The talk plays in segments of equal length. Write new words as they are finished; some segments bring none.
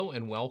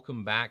Hello and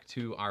welcome back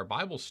to our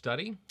Bible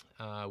study.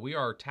 We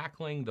are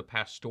tackling the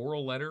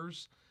pastoral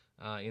letters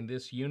in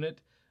this unit.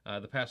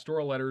 The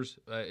pastoral letters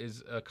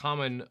is a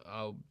common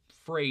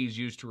phrase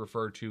used to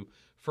refer to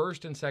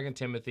 1st and 2nd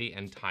Timothy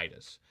and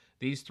Titus.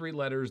 These three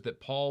letters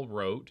that Paul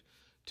wrote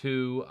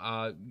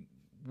to,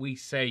 we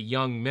say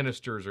young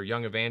ministers or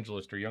young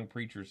evangelists or young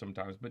preachers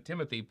sometimes, but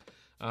Timothy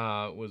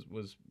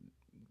was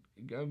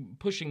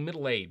pushing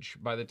middle age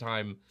by the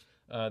time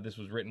this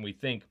was written, we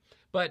think.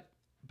 But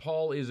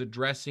Paul is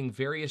addressing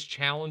various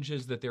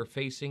challenges that they're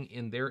facing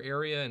in their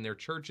area and their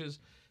churches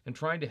and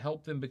trying to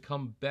help them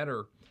become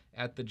better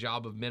at the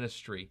job of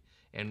ministry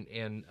and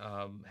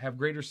have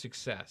greater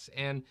success.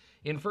 And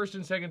in 1st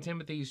and 2nd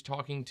Timothy, he's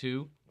talking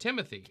to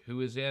Timothy,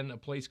 who is in a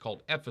place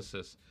called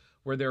Ephesus,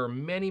 where there are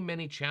many,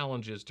 many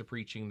challenges to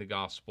preaching the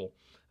gospel.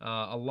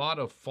 A lot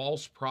of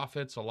false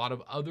prophets, a lot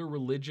of other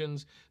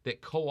religions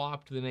that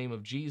co-opt the name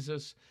of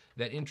Jesus,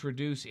 that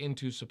introduce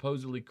into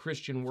supposedly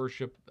Christian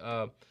worship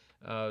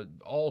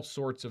all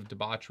sorts of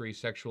debauchery,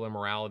 sexual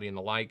immorality, and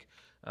the like,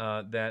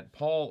 that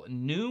Paul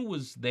knew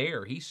was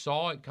there. He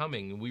saw it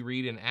coming. We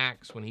read in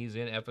Acts when he's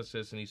in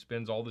Ephesus and he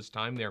spends all this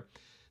time there,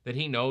 that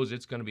he knows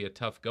it's going to be a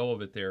tough go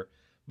of it there.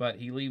 But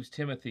he leaves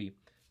Timothy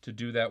to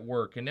do that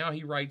work. And now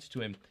he writes to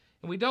him.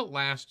 And we dealt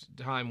last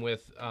time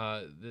with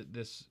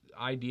this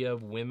idea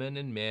of women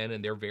and men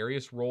and their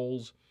various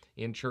roles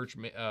in church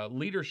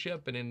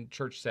leadership and in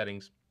church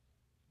settings.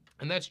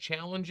 And that's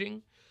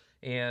challenging,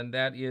 and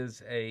that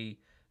is a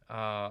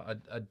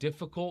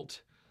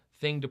difficult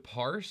thing to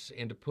parse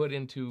and to put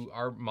into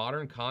our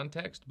modern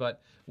context,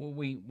 but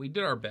we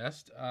did our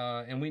best,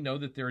 and we know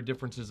that there are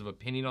differences of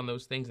opinion on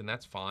those things, and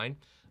that's fine.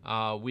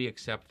 We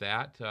accept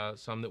that,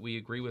 some that we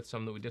agree with,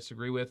 some that we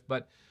disagree with,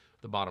 but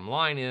the bottom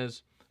line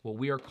is what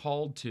we are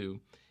called to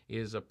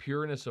is a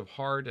pureness of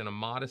heart and a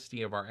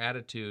modesty of our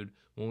attitude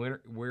when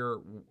we're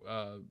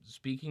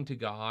speaking to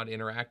God,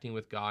 interacting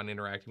with God, and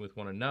interacting with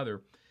one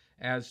another.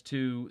 As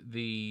to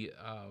the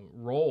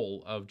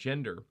role of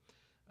gender,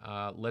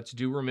 let's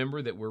do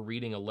remember that we're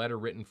reading a letter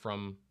written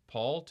from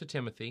Paul to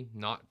Timothy,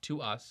 not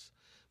to us,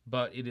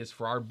 but it is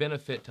for our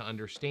benefit to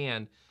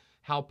understand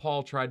how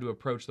Paul tried to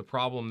approach the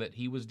problem that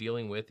he was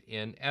dealing with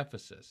in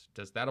Ephesus.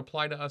 Does that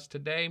apply to us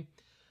today?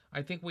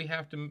 I think we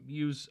have to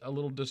use a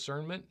little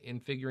discernment in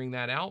figuring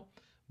that out,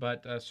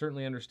 but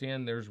certainly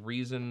understand there's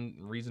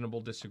reasonable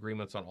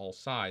disagreements on all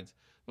sides.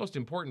 Most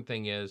important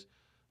thing is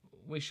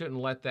we shouldn't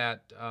let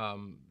that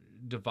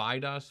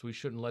divide us. We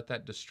shouldn't let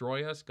that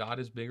destroy us. God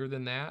is bigger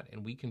than that,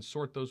 and we can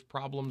sort those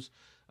problems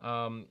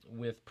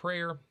with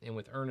prayer and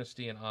with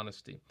earnesty and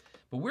honesty.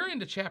 But we're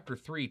into chapter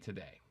 3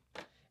 today,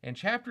 and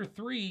chapter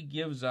 3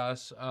 gives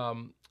us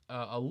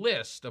a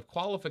list of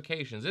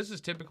qualifications. This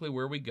is typically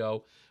where we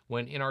go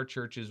when in our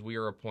churches we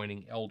are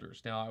appointing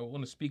elders. Now, I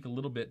want to speak a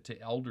little bit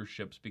to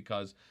elderships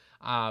because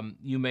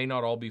you may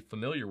not all be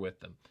familiar with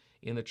them.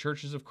 In the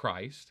churches of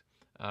Christ,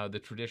 the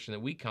tradition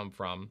that we come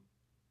from,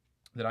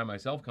 that I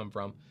myself come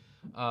from,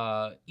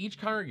 each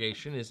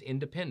congregation is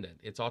independent.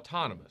 It's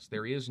autonomous.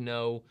 There is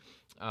no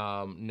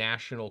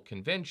national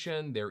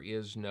convention. There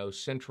is no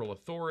central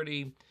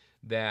authority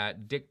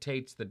that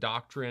dictates the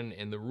doctrine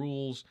and the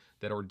rules,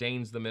 that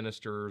ordains the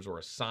ministers or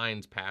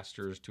assigns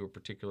pastors to a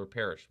particular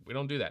parish. We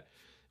don't do that.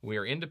 We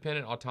are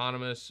independent,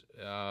 autonomous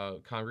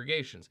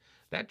congregations.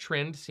 That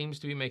trend seems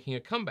to be making a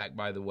comeback,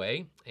 by the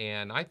way,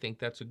 and I think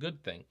that's a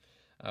good thing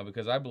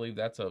because I believe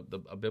that's a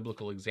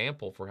biblical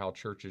example for how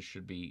churches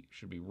should be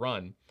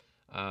run.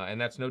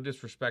 And that's no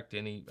disrespect to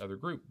any other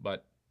group,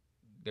 but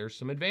there's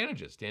some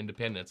advantages to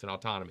independence and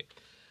autonomy.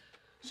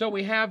 So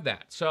we have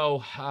that.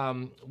 So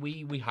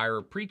we hire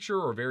a preacher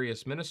or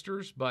various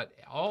ministers, but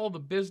all the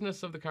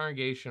business of the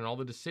congregation, all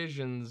the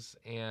decisions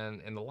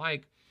and the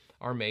like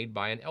are made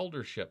by an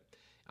eldership.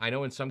 I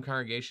know in some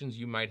congregations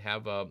you might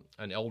have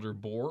an elder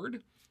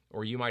board,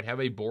 or you might have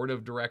a board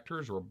of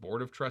directors or a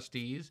board of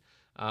trustees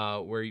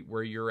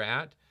where you're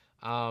at.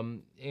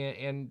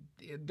 And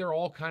they're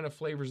all kind of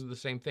flavors of the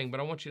same thing. But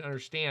I want you to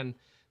understand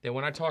that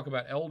when I talk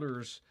about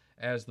elders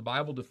as the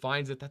Bible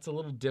defines it, that's a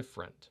little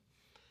different.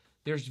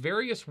 There's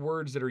various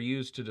words that are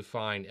used to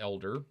define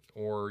elder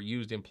or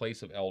used in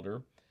place of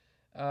elder.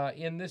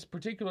 In this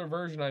particular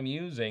version I'm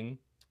using,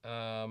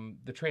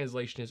 the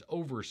translation is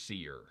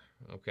overseer,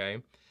 okay?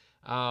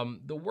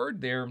 The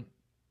word there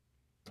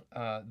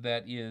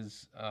that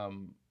is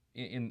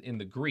in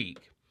the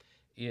Greek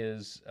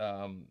is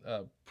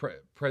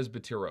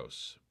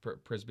presbyteros,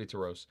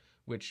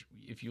 which,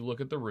 if you look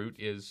at the root,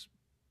 is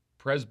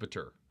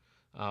presbyter,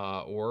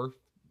 or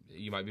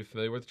you might be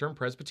familiar with the term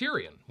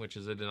Presbyterian, which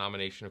is a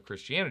denomination of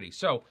Christianity.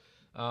 So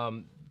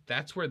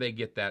that's where they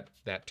get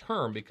that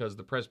term, because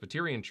the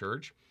Presbyterian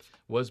Church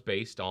was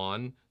based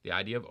on the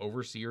idea of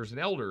overseers and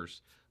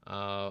elders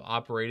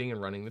operating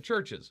and running the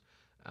churches.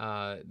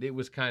 It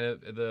was kind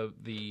of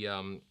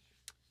the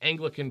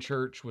Anglican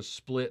Church was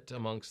split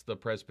amongst the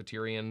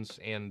Presbyterians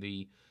and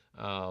the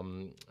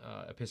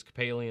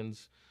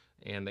Episcopalians,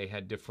 and they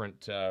had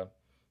different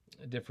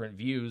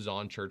views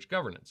on church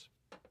governance.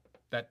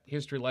 That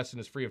history lesson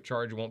is free of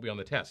charge and won't be on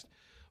the test.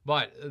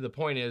 But the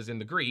point is, in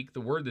the Greek,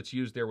 the word that's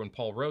used there when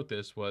Paul wrote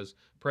this was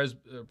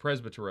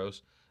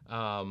presbyteros,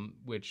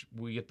 which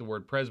we get the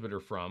word presbyter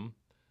from.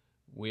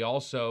 We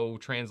also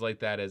translate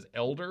that as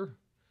elder,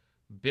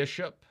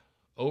 bishop,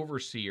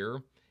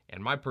 overseer,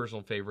 and my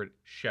personal favorite,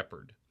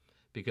 shepherd,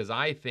 because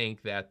I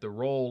think that the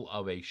role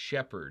of a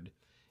shepherd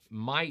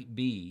might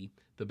be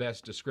the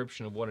best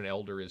description of what an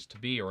elder is to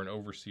be or an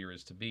overseer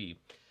is to be.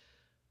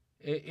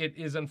 It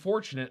is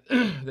unfortunate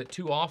that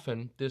too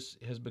often this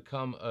has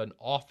become an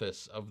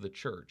office of the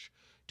church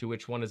to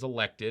which one is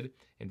elected.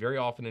 And very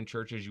often in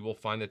churches, you will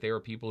find that there are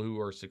people who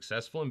are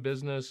successful in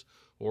business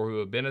or who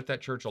have been at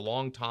that church a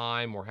long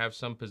time or have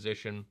some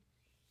position.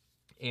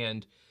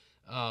 And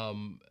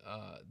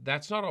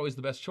that's not always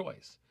the best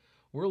choice.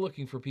 We're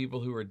looking for people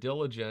who are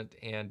diligent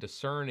and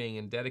discerning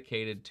and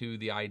dedicated to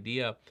the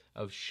idea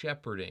of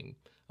shepherding,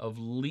 of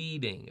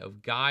leading,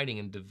 of guiding,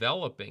 and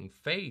developing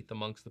faith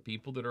amongst the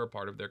people that are a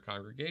part of their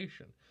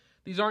congregation.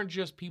 These aren't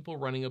just people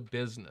running a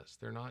business.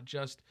 They're not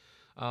just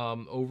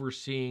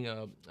overseeing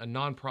a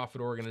nonprofit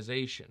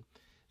organization.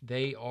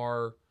 They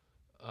are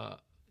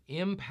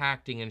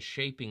impacting and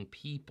shaping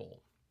people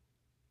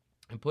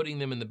and putting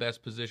them in the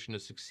best position to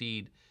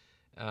succeed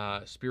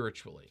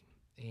spiritually.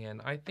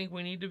 And I think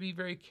we need to be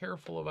very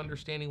careful of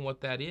understanding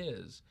what that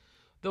is,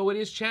 though it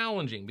is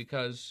challenging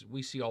because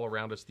we see all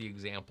around us the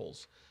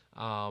examples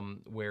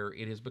where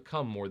it has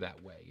become more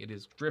that way. It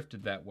has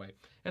drifted that way.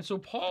 And so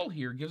Paul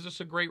here gives us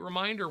a great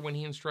reminder when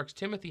he instructs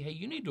Timothy, hey,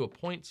 you need to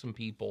appoint some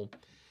people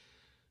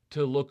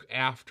to look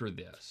after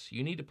this.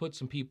 You need to put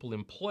some people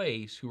in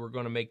place who are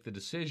going to make the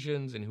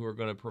decisions and who are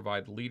going to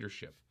provide the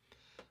leadership.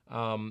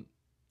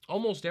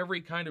 Almost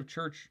every kind of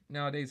church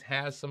nowadays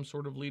has some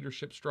sort of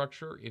leadership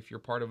structure. If you're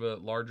part of a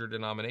larger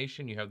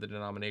denomination, you have the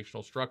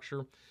denominational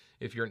structure.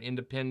 If you're an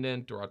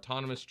independent or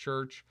autonomous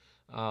church,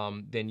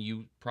 then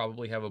you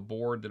probably have a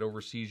board that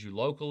oversees you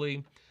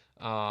locally.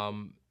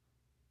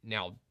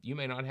 Now, you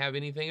may not have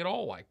anything at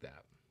all like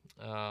that.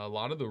 A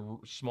lot of the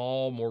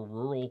small, more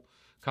rural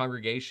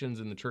congregations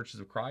in the Churches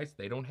of Christ,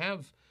 they don't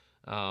have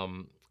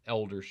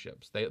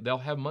elderships. They'll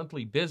have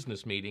monthly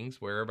business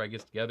meetings where everybody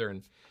gets together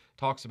and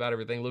talks about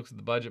everything, looks at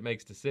the budget,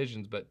 makes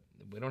decisions, but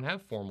we don't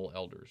have formal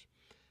elders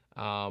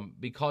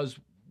because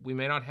we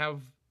may not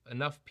have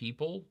enough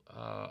people,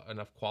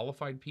 enough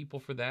qualified people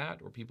for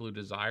that, or people who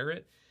desire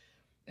it.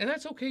 And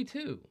that's okay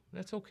too.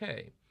 That's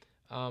okay.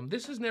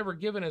 This is never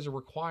given as a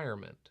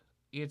requirement.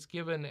 It's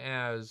given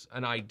as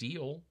an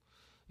ideal.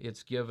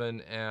 It's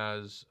given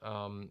as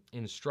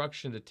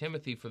instruction to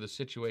Timothy for the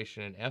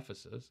situation in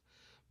Ephesus.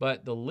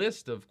 But the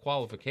list of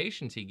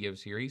qualifications he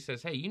gives here, he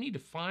says, hey, you need to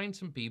find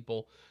some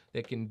people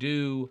that can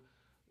do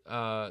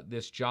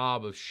this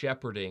job of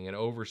shepherding and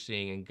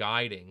overseeing and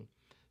guiding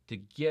to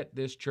get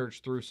this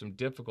church through some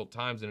difficult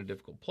times in a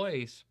difficult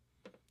place.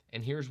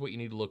 And here's what you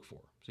need to look for.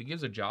 So he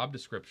gives a job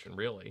description,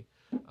 really.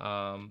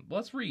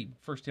 Let's read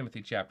 1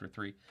 Timothy chapter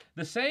 3.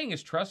 The saying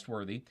is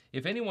trustworthy.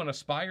 If anyone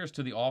aspires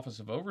to the office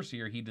of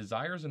overseer, he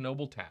desires a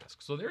noble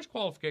task. So there's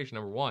qualification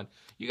number one.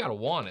 You got to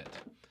want it.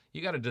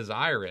 You got to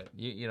desire it.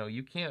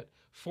 You can't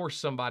force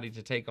somebody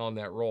to take on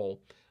that role.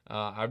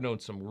 I've known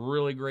some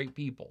really great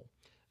people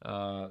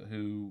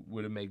who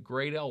would have made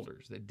great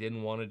elders that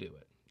didn't want to do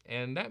it.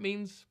 And that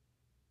means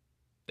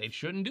they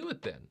shouldn't do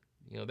it then.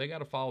 They got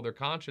to follow their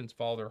conscience,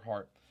 follow their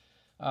heart.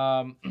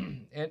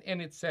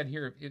 And it said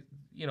here,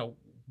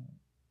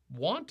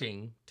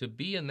 wanting to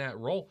be in that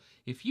role.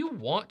 If you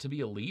want to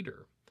be a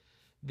leader,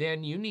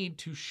 then you need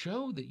to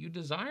show that you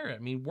desire it. I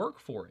mean, work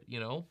for it.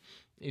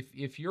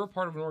 If you're a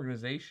part of an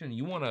organization and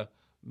you want to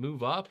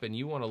move up and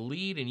you want to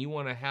lead and you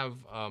want to have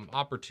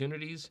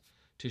opportunities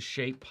to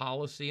shape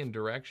policy and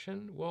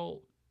direction,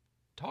 well,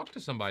 talk to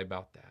somebody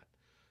about that.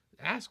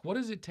 Ask, what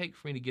does it take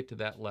for me to get to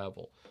that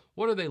level?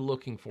 What are they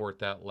looking for at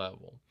that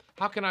level?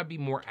 How can I be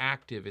more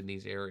active in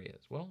these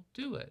areas? Well,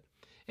 do it.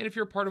 And if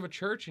you're a part of a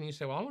church and you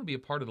say, well, I want to be a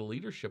part of the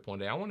leadership one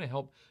day, I want to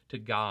help to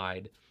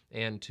guide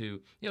and to,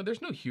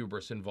 there's no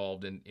hubris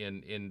involved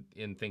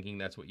in thinking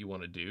that's what you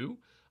want to do.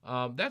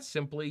 That's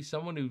simply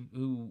someone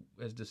who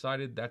has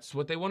decided that's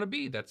what they want to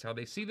be. That's how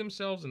they see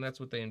themselves, and that's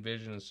what they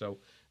envision, and so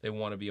they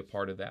want to be a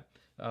part of that.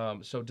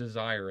 So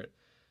desire it.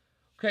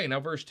 Okay,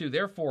 now verse 2,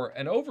 therefore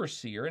an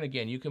overseer, and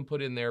again, you can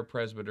put in there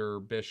presbyter,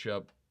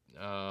 bishop,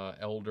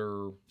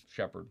 elder,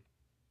 shepherd.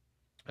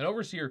 An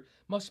overseer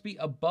must be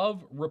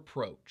above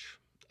reproach.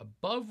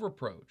 Above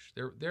reproach.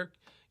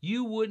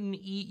 You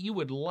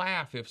would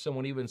laugh if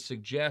someone even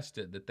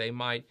suggested that they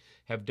might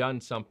have done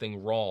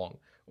something wrong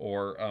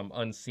or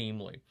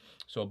unseemly.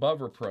 So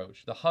above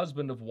reproach. The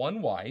husband of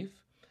one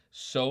wife,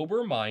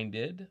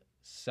 sober-minded,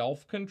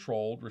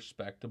 self-controlled,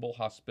 respectable,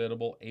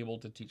 hospitable, able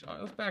to teach. All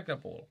right, let's back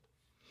up a little.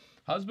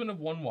 Husband of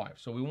one wife.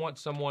 So we want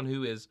someone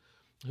who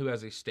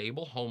has a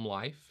stable home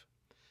life,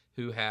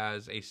 who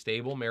has a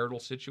stable marital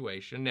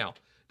situation. Now,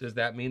 does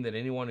that mean that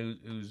anyone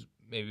who's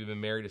maybe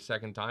been married a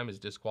second time is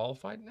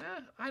disqualified?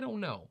 Nah, I don't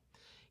know.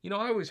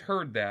 I always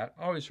heard that.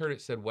 I always heard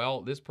it said,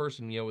 well, this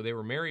person, they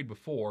were married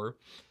before,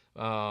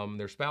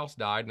 their spouse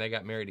died and they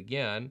got married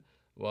again.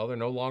 Well, they're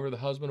no longer the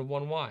husband of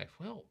one wife.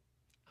 Well,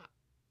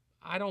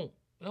 I don't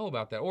know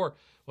about that. Or,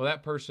 well,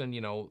 that person,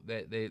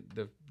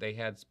 they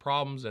had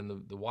problems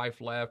and the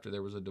wife left, or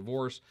there was a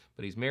divorce,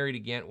 but he's married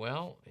again.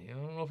 Well, I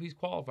don't know if he's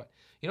qualified.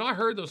 I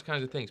heard those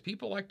kinds of things.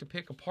 People like to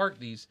pick apart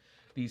these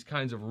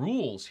kinds of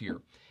rules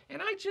here.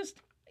 And I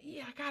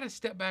got to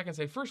step back and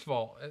say, first of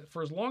all,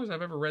 for as long as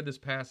I've ever read this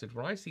passage,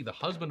 when I see the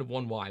husband of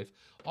one wife,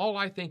 all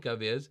I think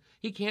of is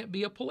he can't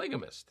be a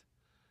polygamist.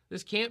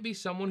 This can't be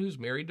someone who's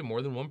married to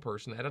more than one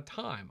person at a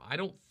time. I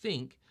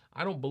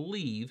don't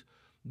believe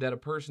that a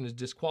person is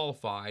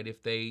disqualified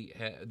if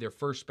their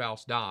first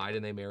spouse died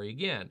and they marry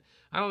again.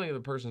 I don't think the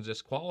person's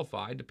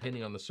disqualified,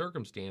 depending on the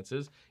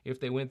circumstances, if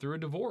they went through a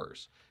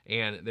divorce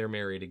and they're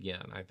married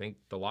again. I think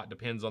a lot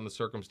depends on the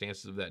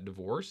circumstances of that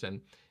divorce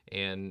and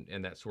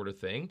that sort of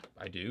thing.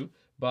 I do.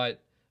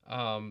 But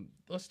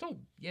let's don't...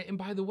 Yeah, and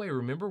by the way,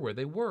 remember where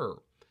they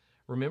were.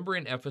 Remember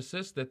in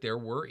Ephesus that there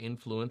were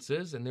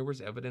influences and there was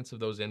evidence of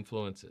those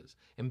influences.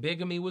 And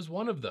bigamy was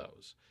one of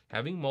those.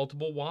 Having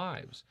multiple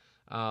wives,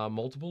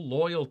 multiple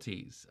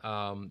loyalties,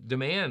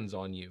 demands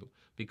on you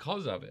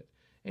because of it.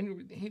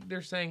 And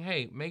they're saying,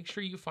 hey, make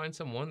sure you find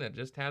someone that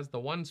just has the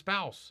one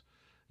spouse,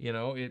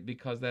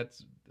 because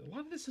that's... A lot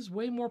of this is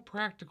way more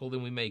practical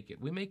than we make it.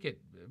 We make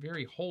it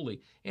very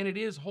holy, and it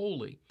is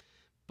holy.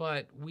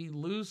 But we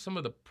lose some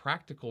of the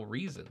practical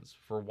reasons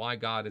for why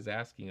God is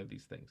asking of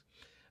these things.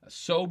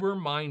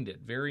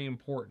 Sober-minded, very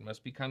important,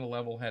 must be kind of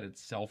level-headed,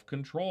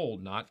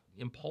 self-controlled, not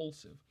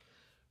impulsive.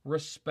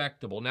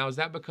 Respectable. Now, is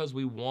that because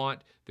we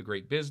want the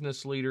great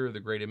business leader, the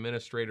great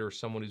administrator, or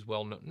someone who's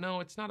well-known? No,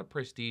 it's not a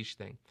prestige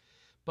thing.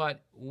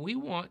 But we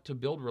want to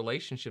build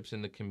relationships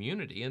in the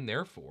community, and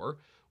therefore,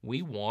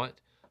 we want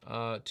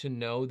to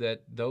know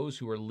that those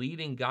who are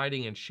leading,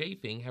 guiding, and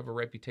shaping have a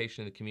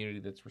reputation in the community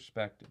that's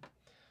respected.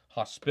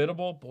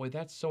 Hospitable. Boy,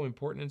 that's so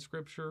important in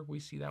Scripture. We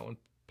see that one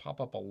pop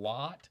up a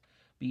lot.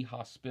 Be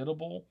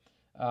hospitable,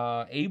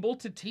 able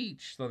to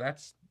teach. So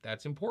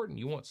that's important.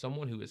 You want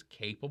someone who is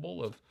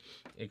capable of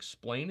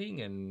explaining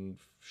and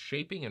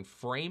shaping and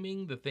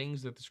framing the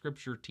things that the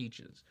Scripture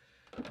teaches.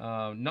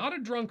 Not a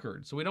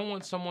drunkard. So we don't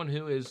want someone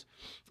who is,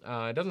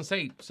 it doesn't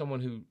say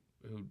someone who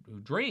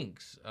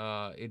drinks,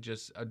 it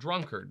just a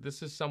drunkard.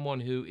 This is someone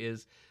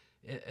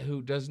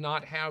who does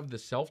not have the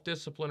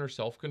self-discipline or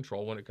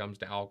self-control when it comes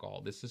to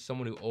alcohol. This is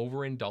someone who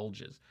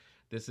overindulges.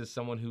 This is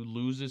someone who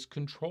loses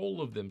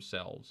control of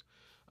themselves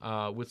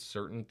with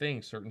certain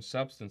things, certain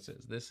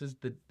substances. This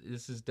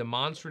is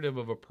demonstrative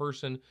of a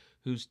person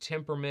whose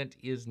temperament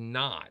is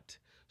not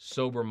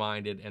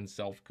sober-minded and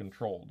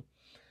self-controlled.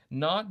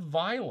 Not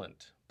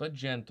violent, but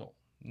gentle.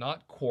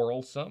 Not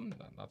quarrelsome,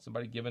 not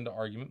somebody given to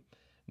argument.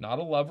 Not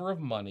a lover of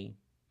money.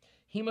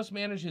 He must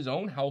manage his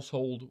own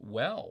household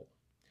well,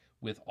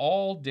 with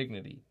all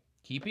dignity,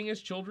 keeping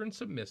his children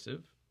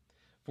submissive.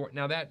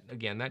 Now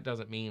that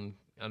doesn't mean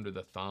under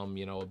the thumb,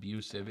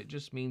 abusive. It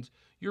just means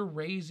you're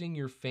raising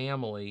your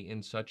family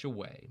in such a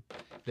way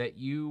that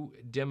you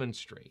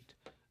demonstrate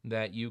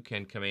that you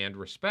can command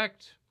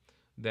respect,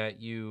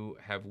 that you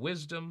have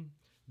wisdom,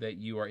 that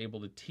you are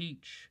able to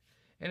teach.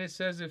 And it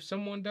says if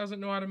someone doesn't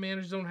know how to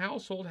manage his own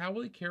household, how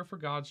will he care for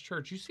God's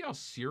church? You see how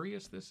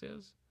serious this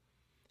is?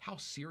 How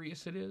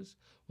serious it is?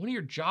 One of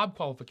your job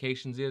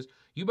qualifications is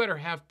you better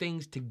have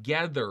things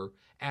together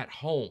at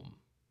home.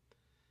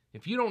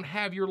 If you don't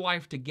have your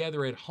life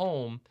together at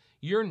home,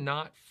 you're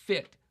not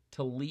fit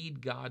to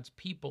lead God's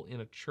people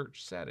in a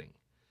church setting.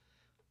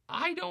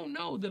 I don't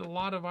know that a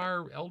lot of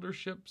our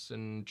elderships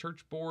and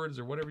church boards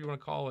or whatever you want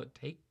to call it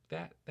take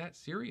that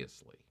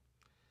seriously.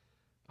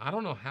 I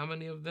don't know how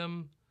many of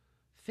them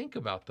think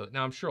about that.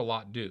 Now, I'm sure a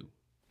lot do,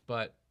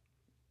 but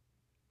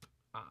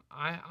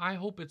I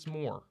hope it's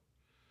more.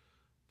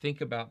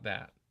 Think about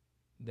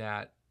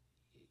that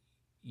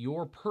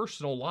your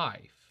personal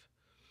life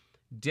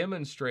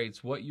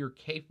demonstrates what you're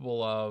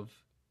capable of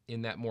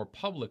in that more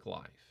public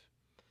life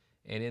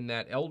and in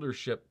that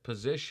eldership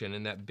position,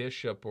 in that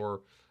bishop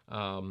or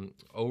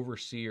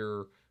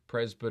overseer,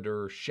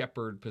 presbyter,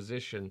 shepherd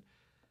position.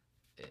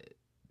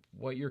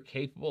 What you're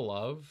capable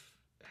of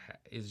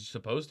is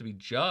supposed to be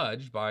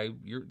judged by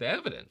the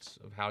evidence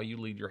of how you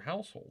lead your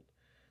household.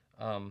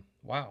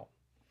 Wow.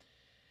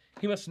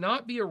 He must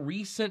not be a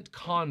recent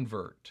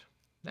convert.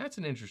 That's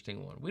an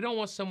interesting one. We don't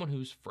want someone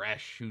who's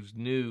fresh, who's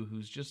new,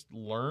 who's just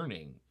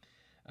learning.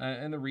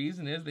 And the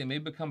reason is they may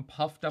become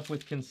puffed up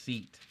with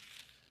conceit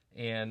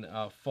and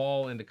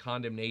fall into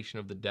condemnation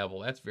of the devil.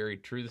 That's very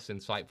true. This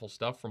is insightful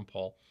stuff from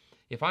Paul.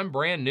 If I'm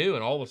brand new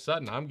and all of a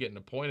sudden I'm getting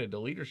appointed to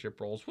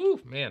leadership roles, whew,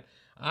 man,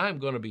 I'm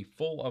going to be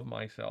full of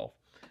myself.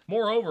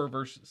 Moreover,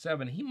 verse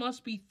 7, he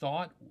must be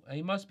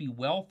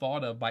well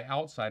thought of by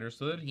outsiders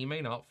so that he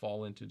may not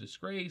fall into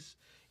disgrace,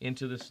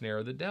 into the snare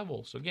of the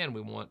devil. So again,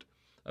 we want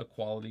a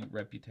quality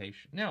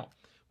reputation. Now,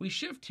 we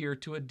shift here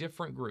to a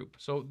different group.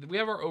 So we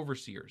have our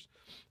overseers,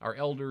 our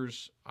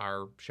elders,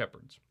 our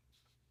shepherds.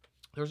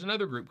 There's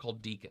another group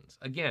called deacons.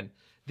 Again,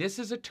 this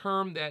is a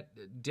term that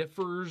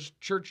differs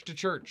church to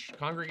church,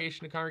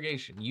 congregation to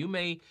congregation. You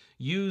may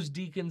use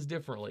deacons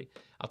differently.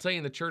 I'll tell you,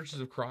 in the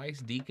churches of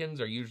Christ, deacons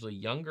are usually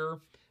younger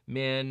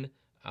men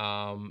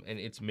and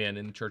it's men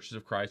in the churches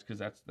of Christ, because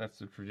that's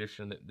the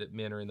tradition that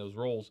men are in those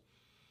roles.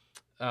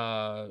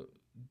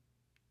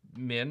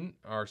 Men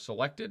are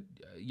selected,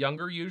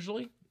 younger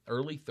usually,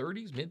 early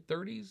 30s, mid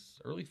 30s,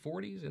 early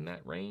 40s, in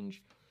that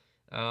range,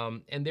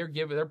 and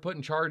they're put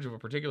in charge of a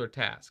particular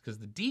task, because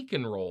the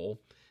deacon role,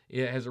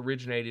 it has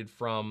originated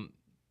from,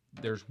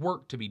 there's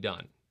work to be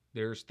done,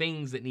 there's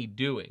things that need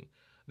doing,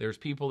 there's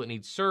people that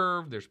need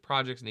served, there's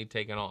projects that need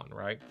taken on,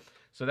 right?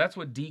 So that's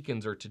what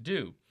deacons are to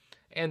do.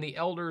 And the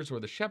elders or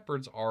the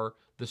shepherds are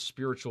the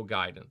spiritual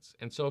guidance.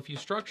 And so if you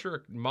structure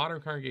a modern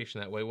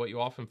congregation that way, what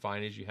you often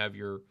find is you have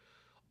your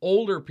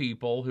older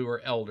people who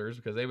are elders,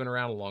 because they've been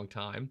around a long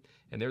time,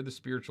 and they're the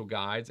spiritual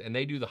guides, and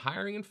they do the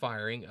hiring and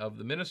firing of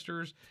the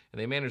ministers,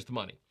 and they manage the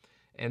money.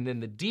 And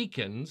then the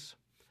deacons,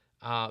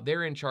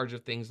 they're in charge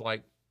of things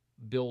like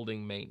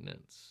building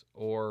maintenance,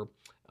 or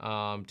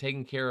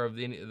taking care of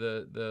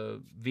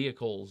the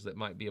vehicles that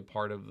might be a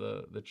part of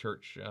the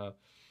church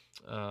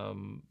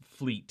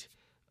fleet.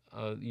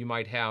 You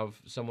might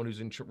have someone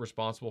who's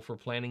responsible for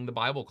planning the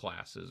Bible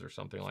classes or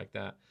something like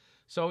that.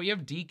 So you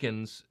have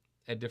deacons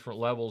at different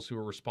levels who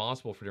are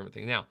responsible for different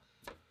things. Now,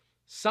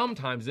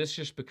 sometimes this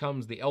just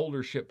becomes the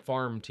eldership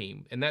farm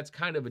team, and that's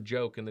kind of a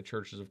joke in the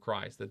churches of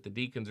Christ, that the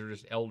deacons are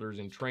just elders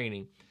in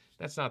training.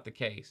 That's not the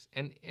case.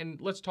 And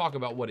let's talk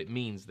about what it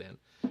means then.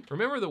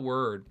 Remember the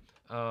word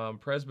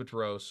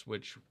presbyteros,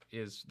 which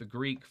is the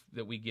Greek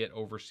that we get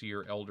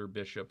overseer, elder,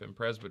 bishop, and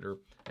presbyter,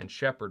 and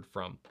shepherd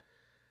from.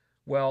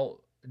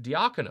 Well,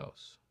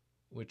 diakonos,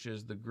 which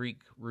is the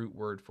Greek root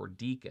word for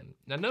deacon.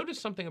 Now notice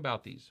something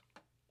about these.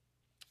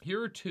 Here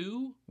are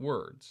two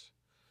words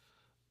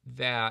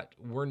that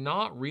were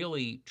not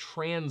really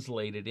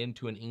translated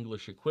into an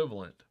English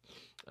equivalent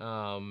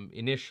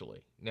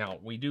initially. Now,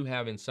 we do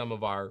have in some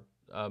of our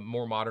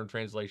more modern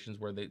translations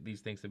where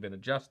these things have been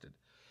adjusted.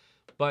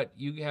 But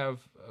you have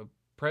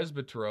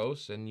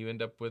presbyteros, and you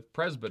end up with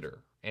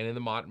presbyter. And in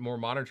the more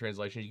modern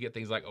translations, you get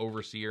things like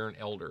overseer and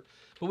elder.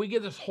 But we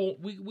get this whole,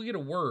 we get a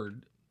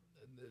word,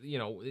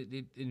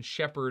 in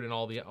shepherd and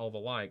all the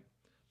like.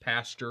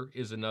 Pastor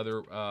is another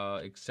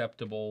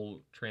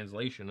acceptable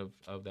translation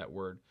of that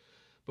word.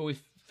 But we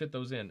fit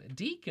those in.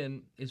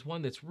 Deacon is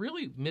one that's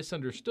really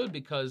misunderstood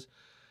because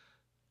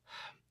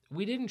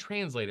we didn't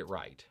translate it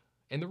right.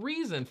 And the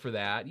reason for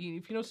that,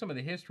 if you know some of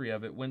the history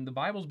of it, when the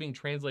Bible's being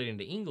translated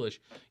into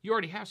English, you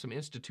already have some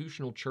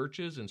institutional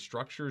churches and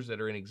structures that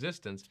are in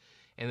existence.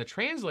 And the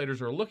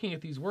translators are looking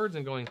at these words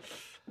and going,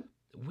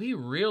 we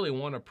really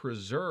want to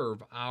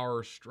preserve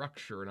our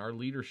structure and our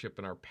leadership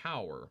and our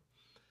power.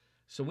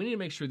 So we need to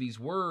make sure these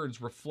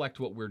words reflect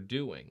what we're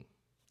doing.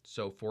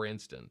 So, for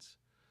instance,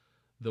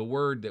 the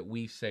word that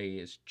we say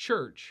is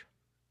church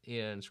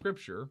in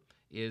Scripture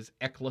is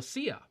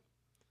ecclesia.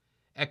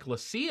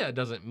 Ecclesia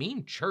doesn't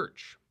mean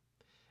church.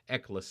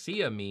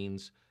 Ecclesia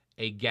means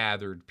a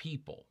gathered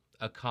people,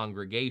 a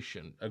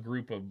congregation, a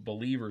group of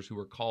believers who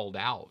are called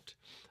out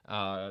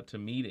to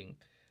meeting.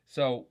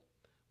 So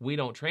we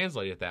don't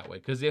translate it that way,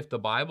 because if the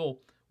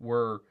Bible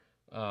were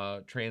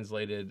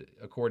translated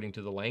according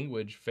to the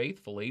language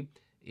faithfully,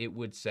 it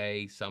would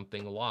say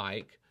something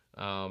like,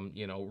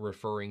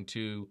 referring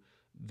to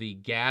the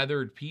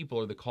gathered people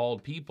or the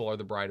called people are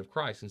the bride of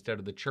Christ, instead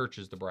of the church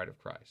is the bride of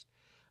Christ.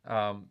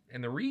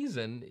 And the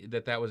reason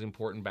that was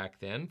important back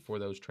then for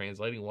those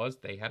translating was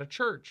they had a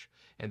church,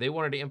 and they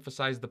wanted to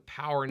emphasize the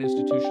power and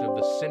institution of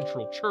the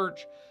central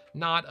church,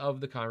 not of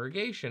the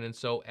congregation. And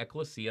so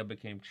ecclesia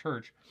became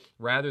church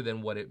rather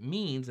than what it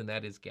means, and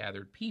that is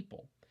gathered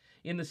people.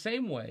 In the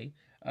same way,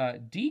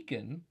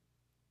 deacon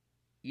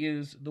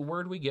is the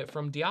word we get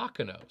from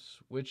diakonos,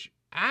 which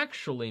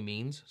actually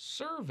means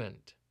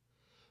servant.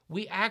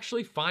 We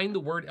actually find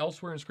the word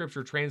elsewhere in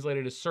Scripture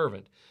translated as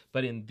servant,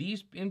 but in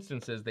these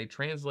instances, they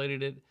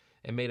translated it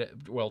and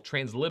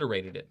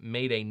transliterated it,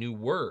 made a new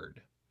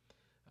word,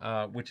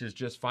 which is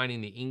just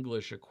finding the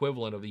English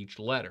equivalent of each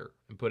letter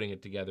and putting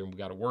it together, and we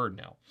got a word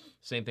now.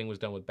 Same thing was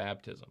done with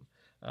baptism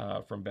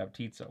from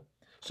baptizo.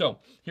 So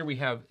here we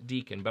have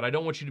deacon, but I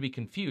don't want you to be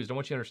confused. I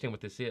want you to understand what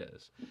this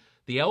is.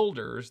 The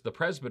elders, the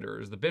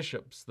presbyters, the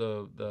bishops,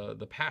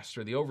 the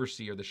pastor, the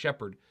overseer, the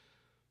shepherd,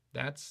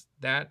 that's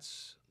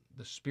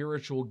the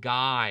spiritual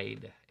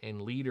guide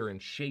and leader and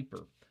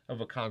shaper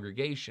of a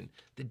congregation.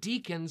 The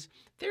deacons,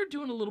 they're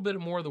doing a little bit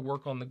more of the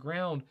work on the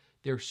ground.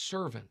 They're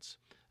servants.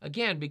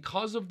 Again,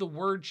 because of the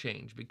word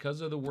change,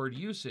 because of the word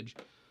usage,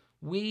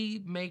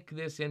 we make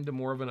this into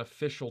more of an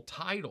official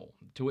title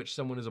to which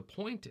someone is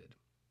appointed.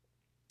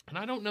 And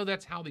I don't know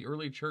that's how the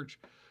early church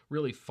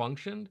really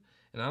functioned,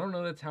 and I don't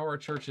know that's how our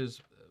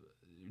churches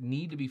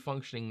need to be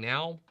functioning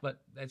now,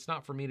 but that's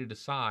not for me to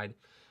decide.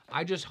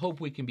 I just hope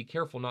we can be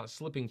careful not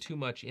slipping too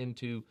much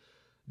into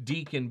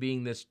deacon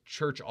being this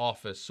church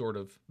office sort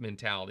of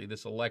mentality,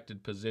 this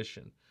elected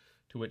position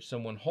to which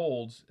someone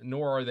holds,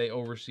 nor are they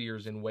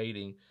overseers in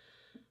waiting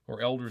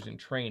or elders in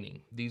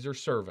training. These are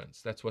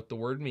servants. That's what the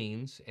word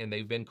means, and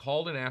they've been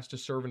called and asked to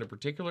serve in a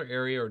particular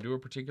area or do a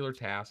particular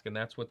task, and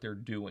that's what they're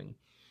doing.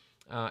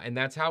 And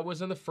that's how it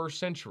was in the first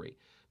century.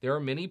 There are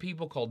many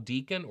people called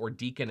deacon or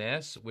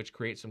deaconess, which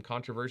creates some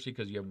controversy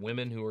because you have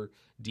women who are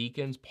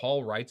deacons.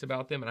 Paul writes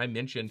about them, and I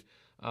mentioned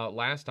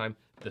last time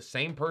the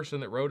same person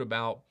that wrote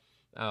about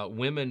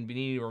women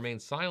needing to remain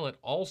silent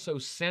also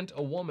sent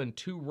a woman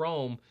to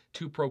Rome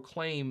to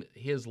proclaim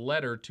his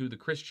letter to the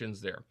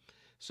Christians there.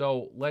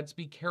 So let's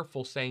be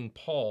careful saying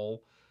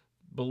Paul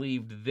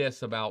believed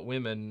this about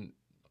women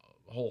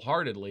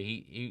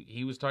wholeheartedly.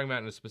 He was talking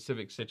about in a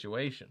specific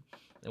situation,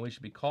 and we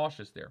should be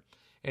cautious there.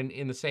 And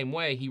in the same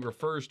way, he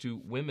refers to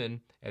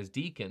women as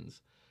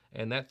deacons,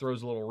 and that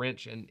throws a little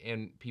wrench,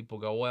 and people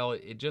go, well,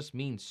 it just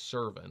means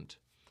servant.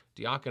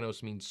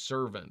 Diakonos means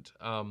servant.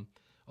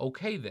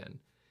 Okay, then.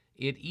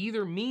 It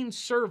either means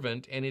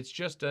servant, and it's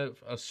just a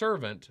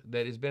servant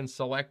that has been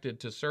selected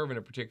to serve in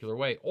a particular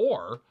way,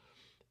 or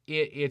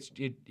it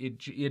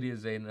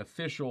is an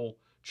official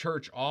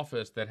church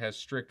office that has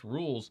strict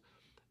rules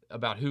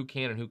about who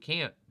can and who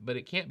can't, but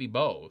it can't be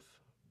both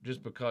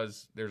just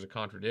because there's a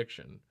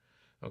contradiction.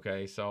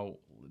 Okay, so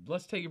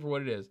let's take it for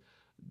what it is.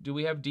 Do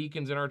we have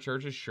deacons in our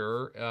churches?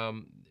 Sure.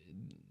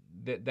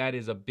 That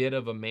is a bit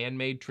of a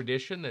man-made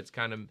tradition that's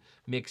kind of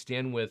mixed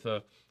in with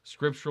a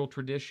scriptural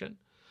tradition.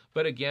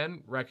 But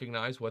again,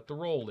 recognize what the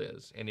role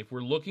is. And if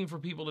we're looking for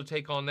people to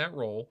take on that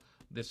role,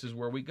 this is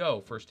where we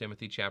go, 1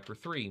 Timothy chapter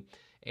 3.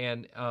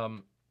 And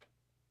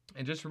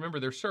just remember,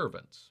 they're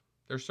servants.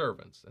 They're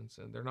servants. And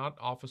so they're not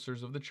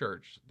officers of the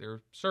church.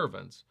 They're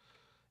servants.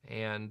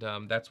 And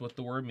that's what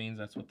the word means.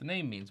 That's what the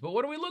name means. But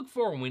what do we look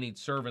for when we need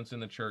servants in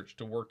the church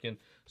to work in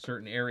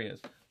certain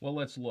areas? Well,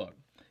 let's look.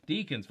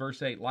 Deacons,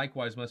 verse 8,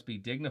 likewise must be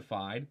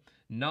dignified,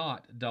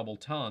 not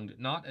double-tongued,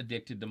 not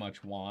addicted to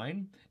much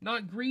wine,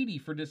 not greedy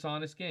for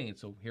dishonest gain.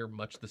 So here,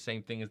 much the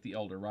same thing as the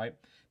elder, right?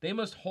 They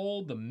must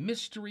hold the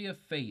mystery of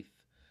faith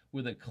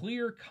with a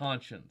clear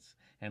conscience,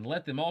 and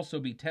let them also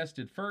be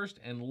tested first,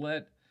 and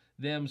let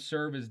them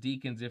serve as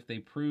deacons if they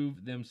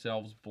prove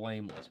themselves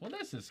blameless. Well,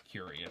 this is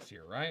curious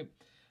here, right?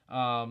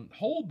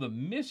 Hold the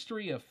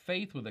mystery of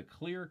faith with a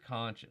clear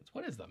conscience.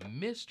 What is the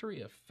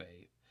mystery of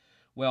faith?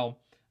 Well,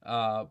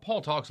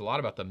 Paul talks a lot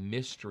about the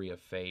mystery of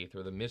faith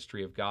or the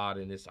mystery of God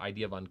and this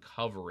idea of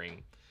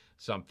uncovering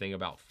something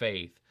about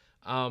faith.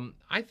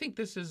 I think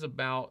this is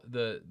about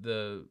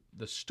the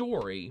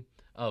story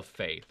of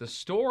faith, the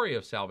story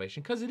of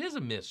salvation, because it is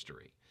a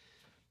mystery.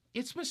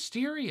 It's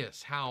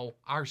mysterious how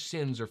our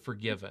sins are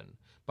forgiven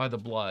by the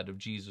blood of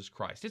Jesus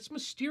Christ. It's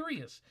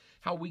mysterious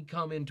how we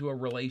come into a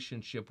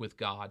relationship with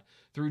God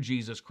through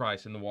Jesus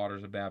Christ in the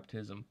waters of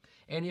baptism.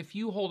 And if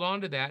you hold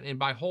on to that, and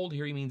by hold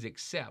here he means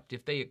accept,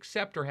 if they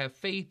accept or have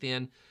faith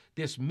in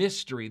this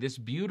mystery, this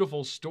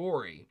beautiful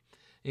story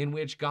in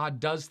which God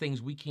does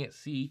things we can't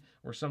see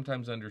or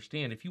sometimes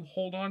understand, if you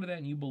hold on to that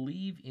and you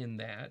believe in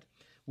that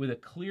with a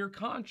clear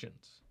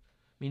conscience,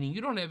 meaning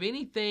you don't have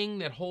anything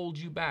that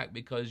holds you back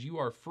because you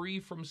are free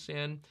from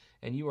sin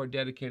and you are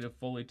dedicated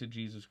fully to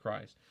Jesus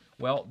Christ.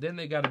 Well, then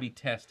they got to be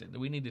tested.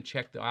 We need to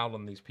check out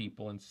on these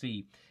people and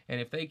see.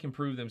 And if they can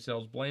prove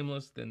themselves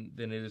blameless, then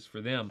it is for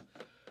them.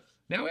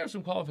 Now we have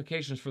some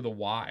qualifications for the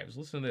wives.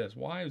 Listen to this.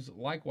 Wives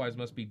likewise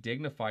must be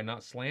dignified,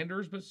 not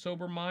slanderers, but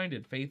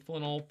sober-minded, faithful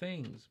in all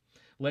things.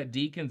 Let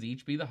deacons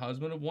each be the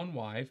husband of one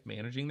wife,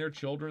 managing their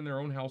children and their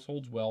own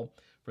households well.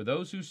 For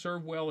those who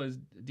serve well as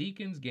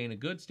deacons gain a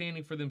good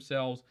standing for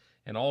themselves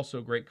and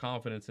also great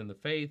confidence in the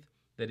faith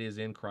that is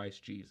in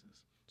Christ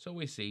Jesus. So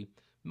we see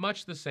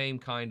much the same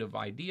kind of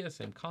idea,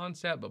 same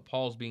concept, but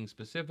Paul's being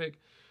specific.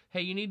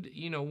 Hey, you need,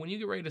 when you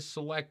get ready to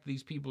select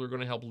these people who are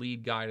going to help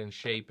lead, guide, and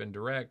shape and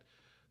direct,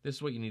 this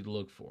is what you need to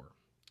look for.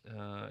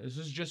 This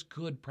is just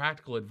good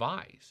practical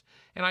advice.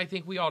 And I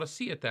think we ought to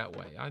see it that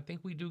way. I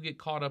think we do get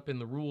caught up in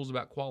the rules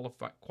about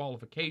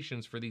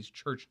qualifications for these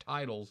church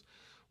titles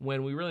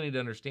when we really need to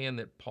understand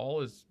that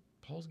Paul's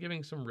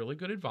giving some really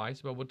good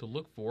advice about what to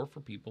look for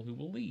people who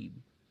will lead.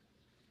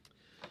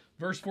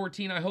 Verse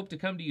 14, I hope to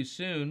come to you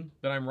soon,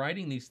 but I'm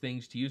writing these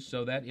things to you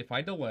so that if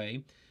I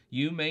delay,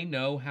 you may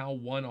know how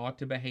one ought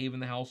to behave in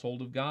the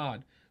household of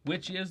God,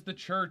 which is the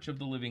church of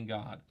the living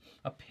God,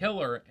 a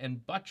pillar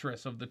and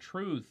buttress of the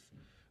truth.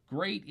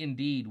 Great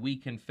indeed, we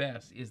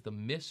confess, is the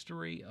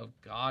mystery of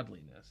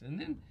godliness. And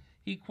then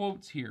he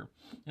quotes here,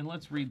 and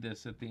let's read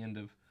this at the end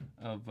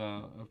of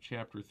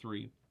chapter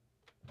 3.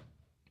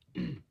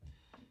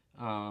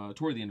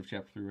 Toward the end of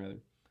chapter 3, rather.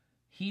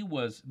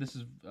 This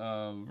is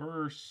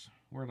verse,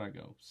 where did I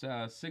go?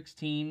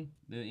 16,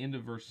 the end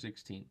of verse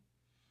 16.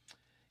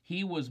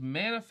 He was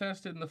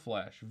manifested in the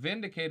flesh,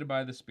 vindicated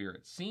by the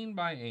Spirit, seen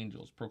by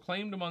angels,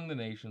 proclaimed among the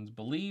nations,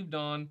 believed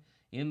on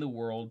in the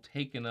world,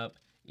 taken up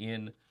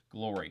in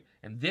glory.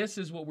 And this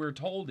is what we're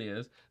told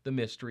is the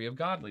mystery of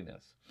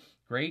godliness.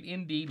 Great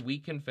indeed, we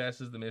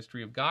confess, is the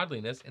mystery of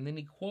godliness. And then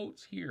he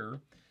quotes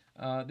here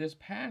this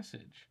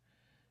passage.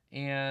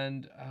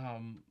 And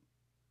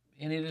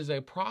it is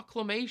a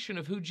proclamation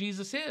of who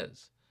Jesus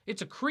is.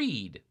 It's a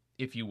creed,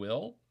 if you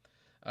will.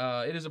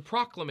 It is a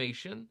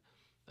proclamation,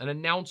 an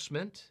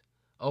announcement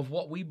of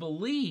what we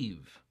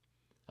believe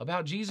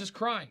about Jesus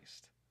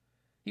Christ.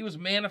 He was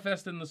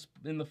manifest in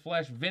the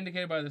flesh,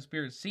 vindicated by the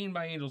Spirit, seen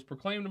by angels,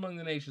 proclaimed among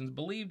the nations,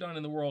 believed on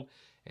in the world,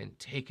 and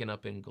taken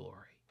up in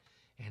glory.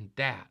 And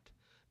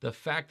the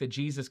fact that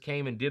Jesus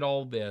came and did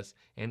all this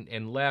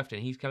and left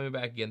and he's coming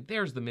back again,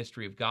 there's the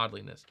mystery of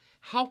godliness.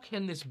 How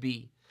can this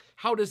be?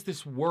 How does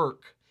this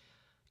work?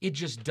 It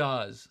just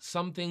does.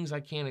 Some things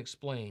I can't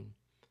explain,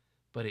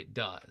 but it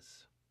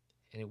does.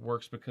 And it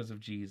works because of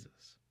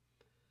Jesus.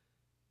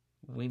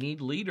 We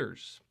need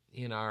leaders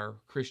in our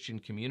Christian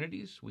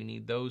communities. We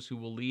need those who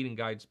will lead and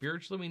guide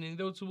spiritually. We need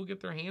those who will get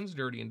their hands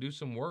dirty and do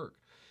some work.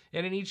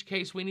 And in each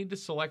case, we need to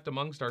select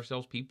amongst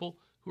ourselves people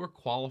who are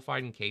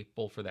qualified and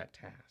capable for that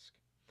task.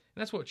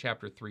 And that's what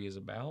chapter 3 is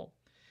about.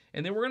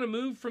 And then we're going to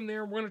move from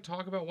there. We're going to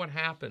talk about what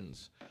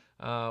happens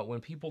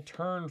when people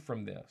turn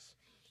from this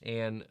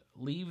and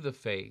leave the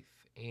faith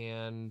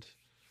and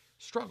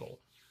struggle.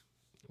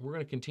 We're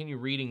going to continue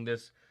reading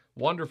this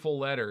wonderful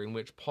letter in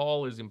which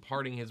Paul is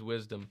imparting his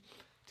wisdom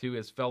to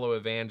his fellow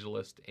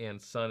evangelist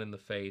and son in the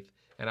faith.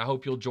 And I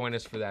hope you'll join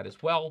us for that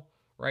as well,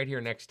 right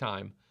here next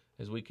time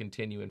as we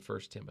continue in 1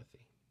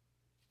 Timothy.